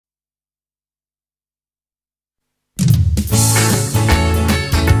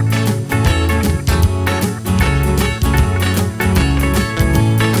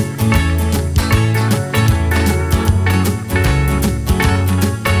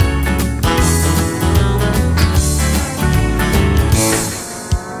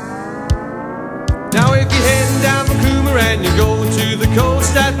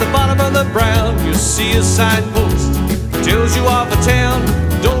see a signpost, tells you of a town,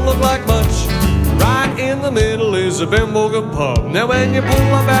 don't look like much. Right in the middle is a Bemboka pub. Now when you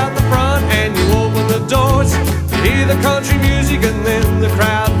pull up out the front and you open the doors, you hear the country music and then the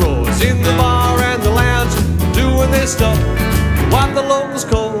crowd roars. In the bar and the lounge, doing their stuff, what the locals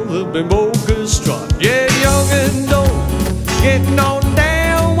call the Bemboka strut. Yeah, young and old, getting on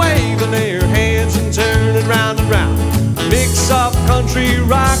down, waving their hands and turning round and round. Mix up country,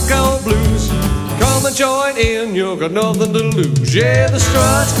 rock or blues, come and join in, you've got nothing to lose. Yeah, the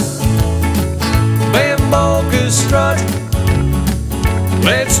strut, Bemboka strut.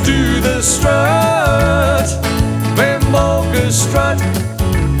 Let's do the strut, Bemboka strut.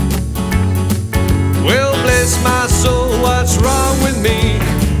 Well, bless my soul, what's wrong with me?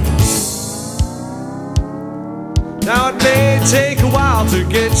 Now it may take a while to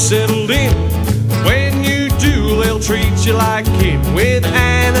get settled in. When you do, they'll treat you like kin. With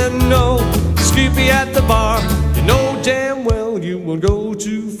Ann and no Skippy at the bar, you know damn well you won't go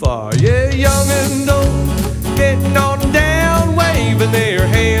too far. Yeah, young and old, getting on down, waving their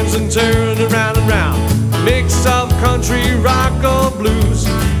hands and turning around and round. Mix of country, rock or blues,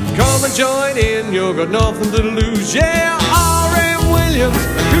 come and join in, you've got nothing to lose. Yeah, R.M. Williams,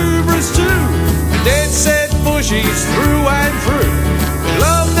 Cougars too, dead set bushies through and through. They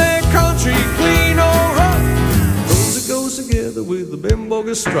love their country, clean or rough, cause it goes together with the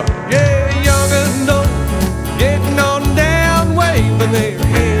Bemboka strut. Yeah, young and old, getting on down, waving their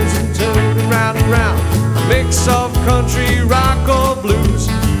hands and turning round and round. Mix of country, rock or blues,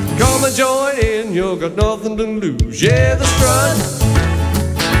 come and join in, you've got nothing to lose. Yeah, the strut,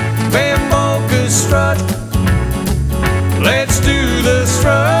 Bemboka strut. Let's do the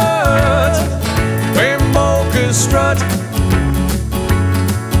strut, Bemboka strut.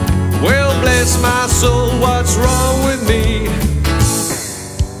 Well, bless my soul, what's wrong with me?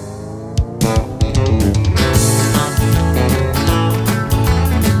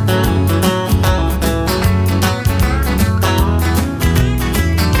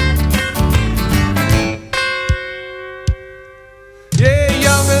 Yeah,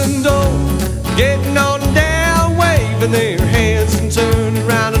 young and old, getting on down, waving their hands and turning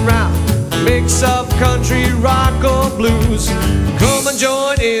round and round. Mix up country, rock or blues, come and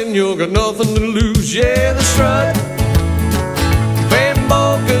join in, you've got nothing to lose. Yeah, the strut,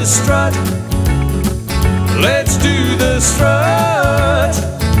 Bemboka strut. Let's do the strut,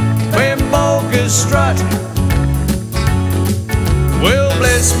 Bemboka strut. Well,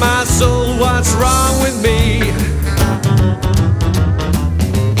 bless my soul, what's wrong with me?